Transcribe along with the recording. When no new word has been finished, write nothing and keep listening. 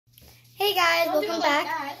guys, welcome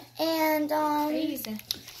back. And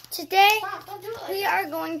today we are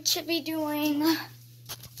going to be doing. What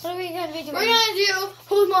are we going to be doing? We're going to do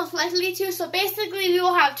who's most likely to. So basically, we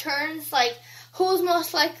will have turns like who's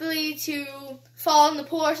most likely to fall in the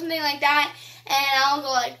pool or something like that. And I'll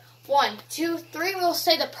go like 1, 2, 3. We'll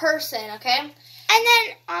say the person, okay? And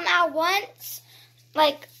then at once,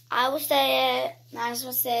 like I will say it, Max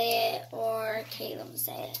will say it, or Caitlin will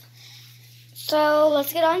say it. So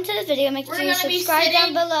let's get on to the video. Make sure you subscribe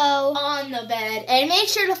down below. On the bed. And make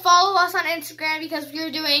sure to follow us on Instagram because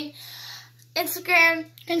we're doing Instagram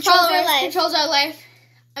Controls our life.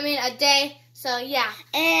 I mean, a day. So, yeah.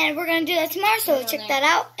 And we're going to do that tomorrow, so check that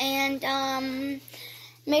out. And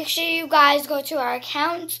make sure you guys go to our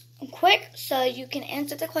account quick so you can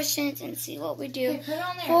answer the questions and see what we do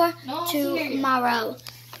for tomorrow.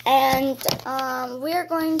 And we are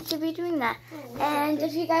going to be doing that. And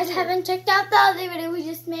if you guys haven't checked out the other video we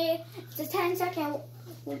just made, it's a 10-second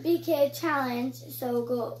Be Kid challenge. So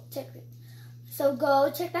go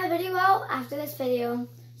check that video out after this video.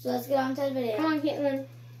 So let's get on to the video. Come on, Caitlin.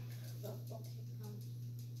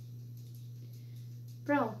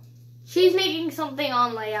 Bro, she's making something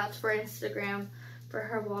on layouts for Instagram for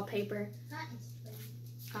her wallpaper. Not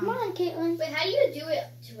Instagram. Come on, Caitlin. Wait, how do you do it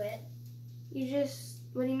to it? You just,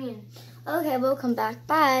 what do you mean? Okay, we'll come back.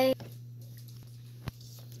 Bye.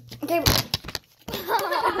 Okay.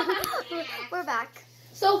 We're back.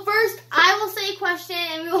 So first, I will say a question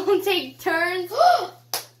and we will take turns.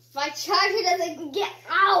 My charger doesn't get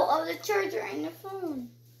out of the charger and the phone.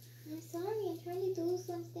 I'm sorry, I'm trying to do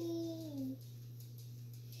something.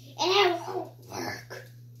 And it won't work.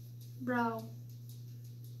 Bro.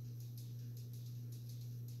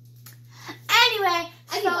 Anyway,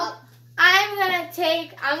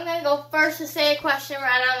 I'm gonna go first to say a question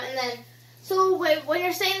random, and then, so wait, when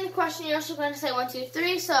you're saying the question, you're also going to say 1, 2,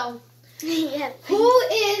 3, so. Yeah. Who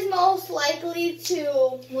is most likely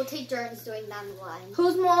to... We'll take turns doing down the line.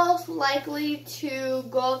 Who's most likely to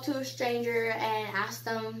go up to a stranger and ask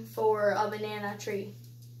them for a banana tree?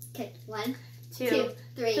 Okay, 1, 2,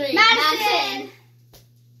 3. 3. Madison!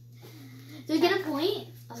 Do you get a point?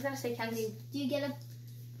 I was going to say Kenzie. Do you get a...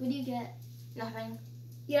 What do you get? Nothing.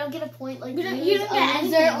 You don't get a point, like you don't get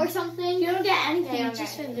anything. answer or something? You don't get anything, Yeah,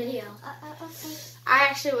 just for okay. video. Okay. I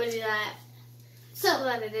actually would do that. So,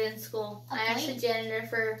 That I did in school. I asked the janitor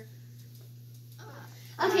for...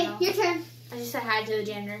 okay, your turn. I just said hi to the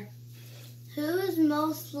janitor. Who's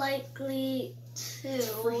most likely to...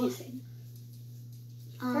 Freezing.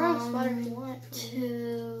 Throw a sweater if you want.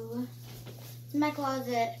 To... It's in my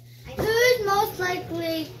closet. Who's most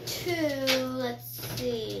likely to... Let's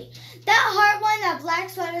see. That heart one, that black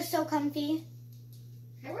sweater is so comfy.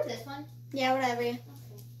 Can I wear this one? Yeah, whatever. Okay.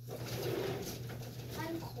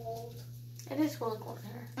 I'm cold. It is really cold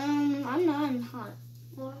here. I'm not. I'm hot.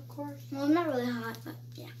 Well, of course. Well, I'm not really hot, but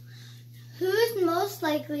yeah. Who's most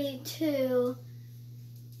likely to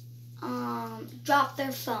drop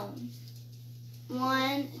their phone?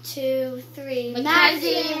 1, 2, 3.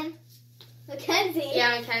 Madison. Mackenzie.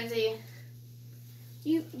 Yeah, Mackenzie.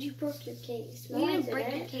 You broke your case. No, You I didn't break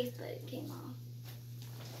didn't. your case, but it came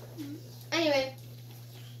off. Anyway,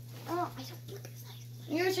 Oh, I don't look as nice.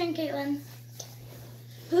 Your turn, Caitlin.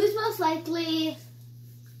 Who's most likely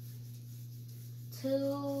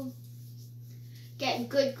to get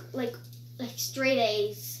good, like straight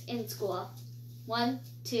A's in school? 1,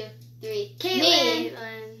 2, 3. Caitlin. Me.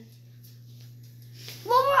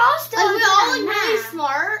 Well, we're all still Like, we all good like at really math.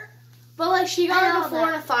 smart, but like she I got know like a 4 that.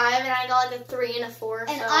 and a 5, and I got like a 3 and a 4. And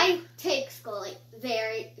so. I take school like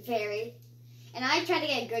very, very, and I try to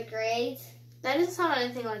get good grades. That doesn't sound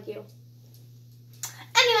anything like you.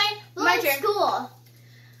 Anyway, Well, my in turn. school.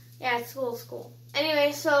 Yeah, it's school.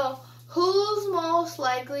 Anyway, so who's most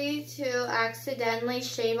likely to accidentally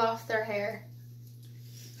shave off their hair?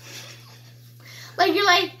 Like you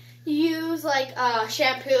use like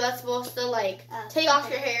shampoo that's supposed to like take off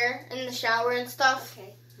okay. your hair in the shower and stuff.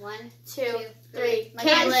 Okay, 1, 2, 3.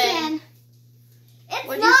 Mackenzie. Caitlin. It's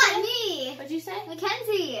What'd you not say? me. What'd you say?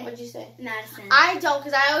 Mackenzie. What'd you say? Madison. I don't,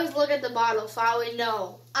 because I always look at the bottle, so I would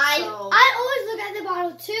know. I always look at the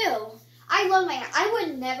bottle too. I love my hair.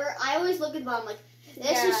 I always look at the bottom like,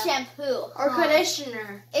 this is shampoo. Or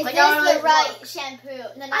conditioner. Is Like, this I always the right look. shampoo?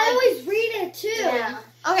 And then I always read it too. Yeah.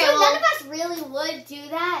 Okay, Okay, so well, none of us really would do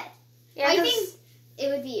that. yeah, I 'cause think it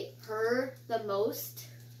would be her the most.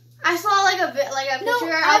 I saw like a picture No,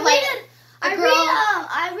 of like I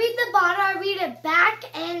girl. read the bottle, I read it back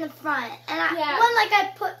and the front. And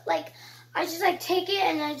I just like take it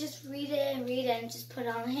and I just read it and just put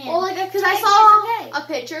it on the hand. Well, like, because I It's saw okay. a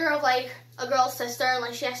picture of like a girl's sister and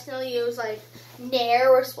like she accidentally used like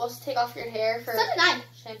Nair were supposed to take off your hair for So did I.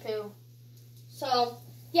 shampoo. So,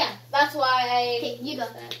 yeah, that's why I... Okay, you go.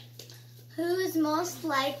 that. Who's most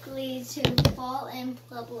likely to fall in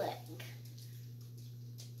public?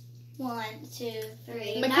 1, 2,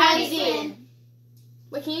 3. Mackenzie.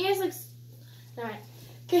 Wait, can you guys like... Alright.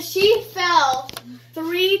 Because she fell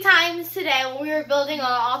 3 times today when we were building an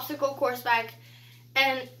obstacle course back.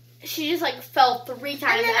 And she just like fell 3 times.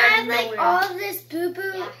 And then I have like all this boo boo.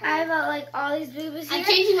 Yeah, I have like all these boo boos here. I'm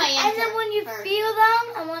changing my answer. And then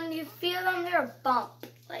when you feel them, they're a bump.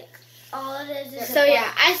 Like all it is a So yeah,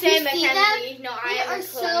 I say You see Mackenzie. No, I They am are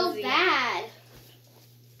so clumsy. bad.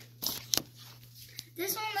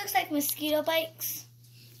 This one looks like mosquito bites.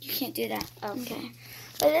 You can't do that. Okay.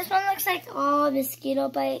 But this one looks like all mosquito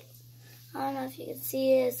bites. I don't know if you can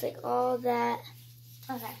see it. It's like all that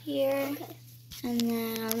here. Okay. And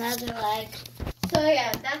then another leg. So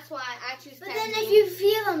yeah, that's why I choose But then Mackenzie. if you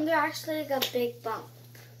feel them, they're actually like a big bump.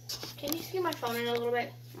 Can you scoot my phone in a little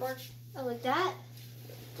bit more? Oh, like that?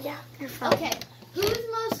 Yeah, you're fine. Okay. Who's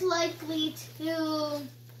most likely to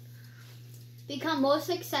become most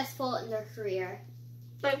successful in their career?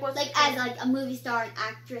 Like what's Like as like a movie star, an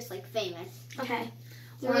actress, like famous. Okay.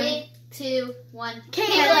 3, 2, 1.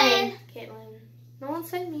 Caitlin. Caitlin. No one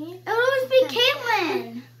said me. It would always be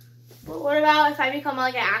Caitlin. But what about if I become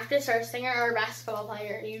like an actress or a singer or a basketball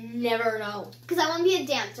player? You never know. Because I want to be a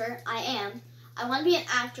dancer. I am. I want to be an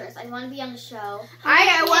actress. I want to be on the show.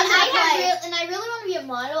 I And wasn't I really want to be a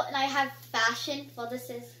model. And I have fashion. Well, this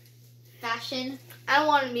is fashion I don't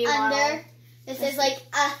want to be a model. under. This is like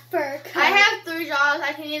a fur coat. I have 3 jobs.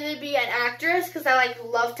 I can either be an actress because I like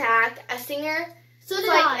love to act, a singer. So It's did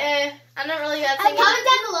like I. I'm not really that Comment singer.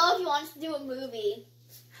 down below if you want us to do a movie.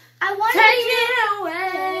 I want Take to it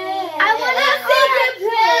away. I want to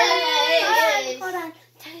Hold Hold on.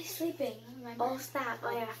 Teddy's sleeping. Oh snap!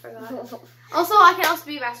 Oh yeah, I forgot. Also, I can also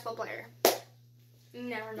be a basketball player. You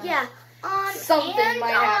never know. Yeah. Something and,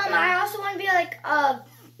 might happen. I also want to be like a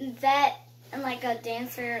vet and like a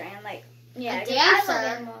dancer and like A 'cause I dancer? love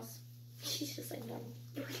animals. She's just like dumb.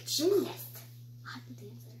 You're a gymnast. I'm a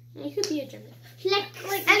dancer. You could be a gymnast. Like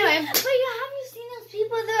Anyway. but you have you seen those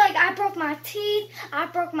people? They're like, I broke my teeth, I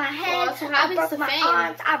broke my head, that's what I happens broke to my fame.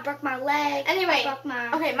 arms, I broke my leg, Anyway, I broke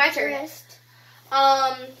my Okay, my turn. wrist,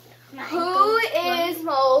 my Who ankle. is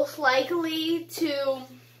most likely to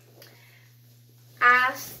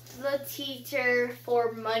ask the teacher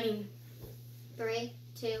for money? 3,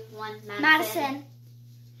 2, 1. Madison.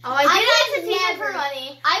 Oh, I did ask the teacher never- for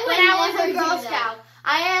money. I would When I was never a Girl do that. Scout,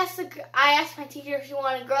 I asked my teacher if she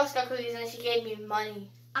wanted Girl Scout cookies, and she gave me money.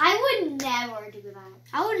 I would never do that.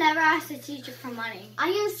 I would never ask the teacher for money. I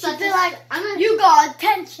am such be a like, I'm a, You got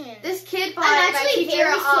attention. This kid bought I'm my actually teacher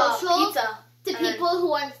very a social pizza. to people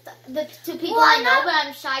who are to people Well, I I'm know, not- but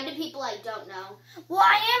I'm shy to people I don't know. Well,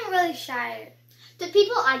 I am really shy. To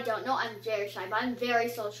people I don't know, I'm very shy, but I'm very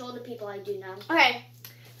social to people I do know. Okay,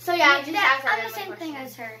 so yeah, just ask I'm that the same thing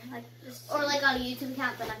as her. Like, Or like on a YouTube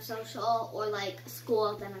account, then I'm social. Or like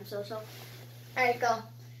school, then I'm social. All right, go.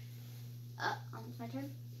 It's my turn.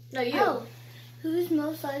 No, you. Oh, who's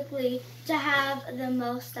most likely to have the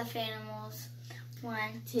most stuffed animals?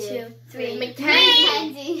 1, 2, 3.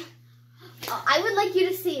 Mackenzie. Oh, I would like you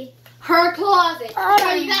to see. Her closet.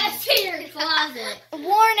 Oh, You gotta see her closet.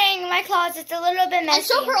 Warning, my closet's a little bit messy. And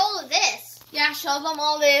show her all of this. Yeah, show them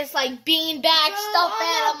all this like beanbag stuffed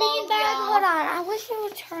animals. Hold on, I wish it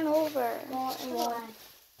would turn over.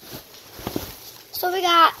 So we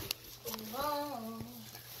got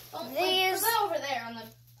these. Put over there on the.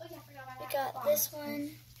 Oh, yeah, I forgot We about got that. this one.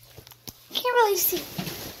 Can't really see.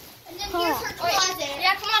 And then Hold here's on. her closet.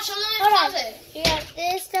 Yeah, come on, show them the Hold on. closet. You got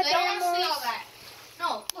this stuffed They don't want to see all animals. that.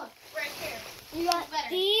 No, look, right here. You got Better.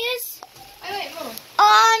 these. Wait, move.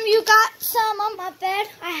 You got some on my bed.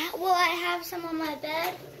 I have some on my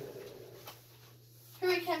bed. Here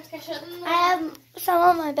we come. Can I show them? I have some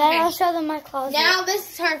on my bed. Okay. I'll show them my closet. Now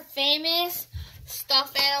this is her famous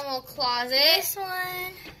stuffed animal closet.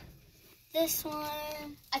 This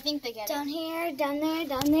one, I think they get down here, down there,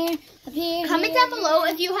 up here. Comment here, down below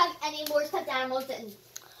here. if you have any more stuffed animals than.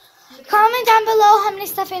 Comment down below how many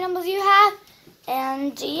stuffed animals you have.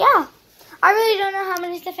 And yeah, I really don't know how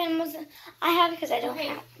many stuffed animals I have because I don't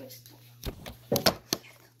have.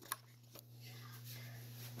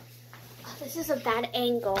 Oh, this is a bad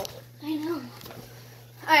angle. I know.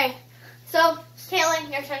 Alright, so Caitlin,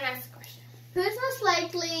 your turn to ask the question. Who's most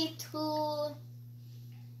likely to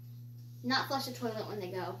not flush the toilet when they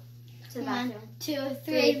go to the 1, bathroom? 2, 3.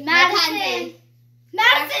 Three. Madison. Mackenzie.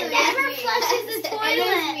 Madison Actually, never it's me. flushes the It is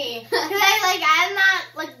toilet. me. Because I'm not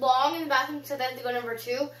like long in the bathroom, so I have to go number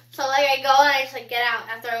 2. So like I go and I just like get out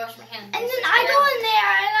after I wash my hands. And then I go in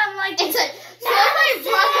there and I'm like, It's like, Madison,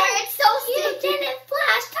 it's so you sticky. didn't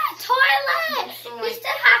flush that toilet. Oh You my-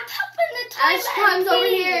 still have poop in the toilet. Ash comes over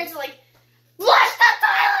here and it's like, Flush the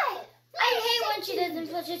toilet. I hate when she doesn't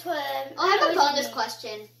flush the toilet. Oh, I have a Always bonus me.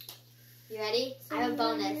 question. You ready? I have a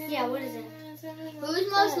bonus. Yeah, what is it?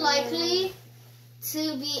 Who's most likely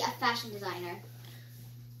to be a fashion designer?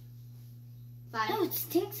 5. Oh, it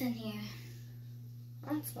stinks in here.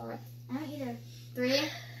 That's not. I don't either. 3,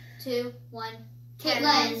 2, 1.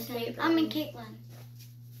 Caitlin. Caitlin. I'm in Caitlin.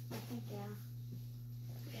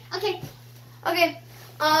 Okay. Okay.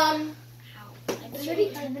 It's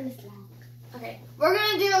already 10 minutes long. Okay. We're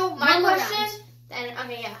gonna do my One more question. Then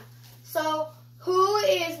yeah. So who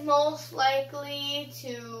is most likely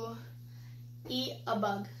to eat a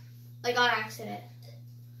bug, like on accident?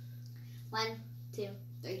 1, 2,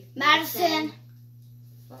 3. Madison.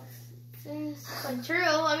 It's like true.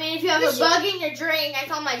 I mean, if you have a bug in your drink, I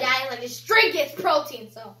told my dad like just drink it, it's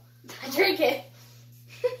protein. So I drink it.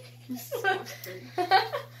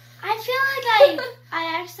 I feel like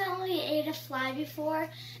I accidentally ate a fly before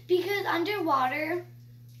because underwater,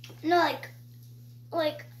 like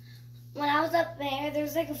when I was up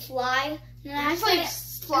there's like a fly and I Just like accidentally,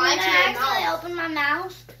 slide and to then I your accidentally mouth. opened my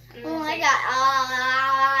mouth And and it's I like-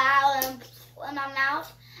 got in my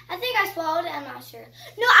mouth. I think I swallowed it. I'm not sure.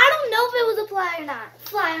 No, I don't know if it was a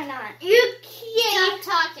fly or not. You can't.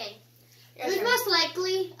 Stop talking. Your Who's turn. most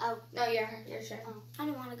likely? Oh, No, your turn. I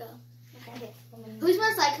don't want to go. okay. Who's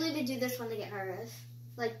most likely to do this when they get nervous?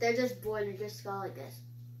 Like they're just bored and just go like this.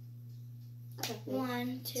 Okay.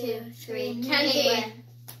 1, 2, 2, 3. 3. Kenzie. Caitlin.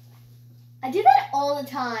 I do that all the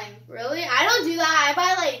time. Really? I don't do that. I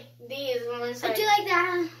buy like these ones. I Like, do like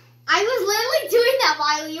that. I was literally doing that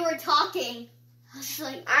while you were talking. I was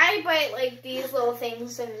like, I buy like these little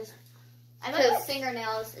things and just. I like my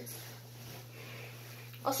fingernails. It's,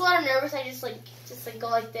 Also, when I'm nervous, I just go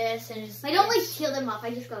like this and just. I don't like peel them off.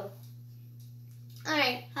 I just go. All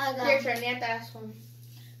right, I'll go. your turn. You have to ask one.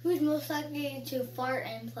 Who's most likely to fart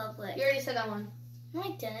in public? You already said that one. No,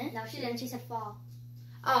 I didn't. No, she didn't. She said fall.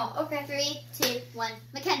 Oh, okay. 3, 2, 1.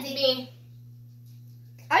 Mackenzie. Me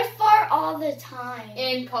I fart all the time.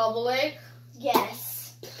 in public.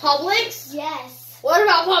 Yes. Publix? Yes. What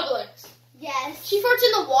about Publix? Yes. She farts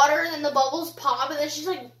in the water and then the bubbles pop and then she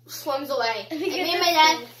like swims away. And me and my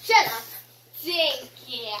dad, shut up. Stink.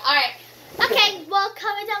 Yeah. All right. Okay, well,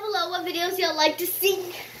 comment down below what videos you'd like to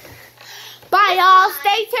see. Bye, y'all.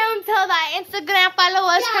 Stay tuned till the Instagram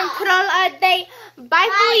followers Yeah. control a day. Bye,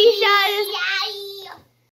 Felicia. Yeah.